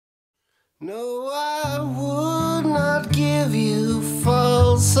No, I would not give you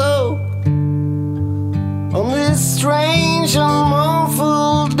false hope on this strange and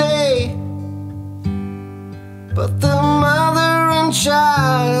mournful day, but the mother and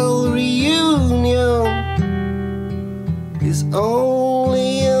child reunion is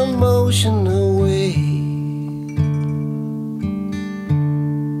only a motion away.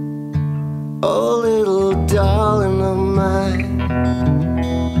 Oh, little darling of mine,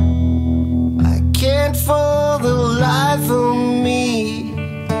 for the life of me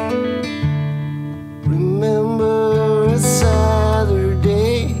remember a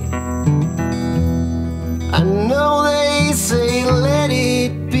Saturday. I know they say let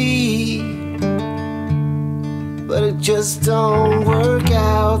it be, but it just don't work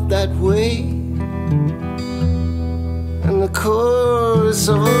out that way. And the course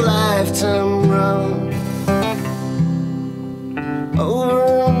of a lifetime run over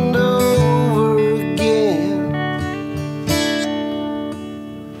and over.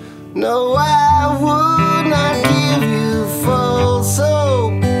 No, I would not give you false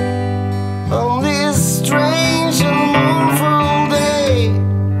hope on this strange and mournful day,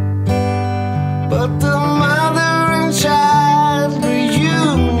 but the mother and child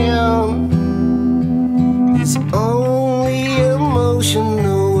reunion is only a motion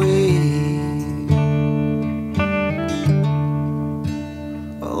away.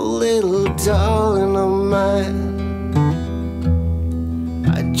 Oh, little darling of mine,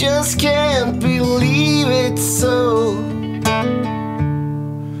 I just can't believe it's so.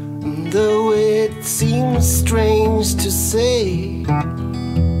 And though it seems strange to say,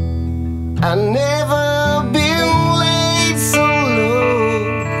 I've never been laid so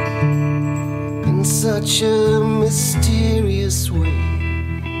low in such a mysterious way.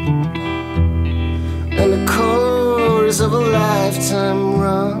 And the course of a lifetime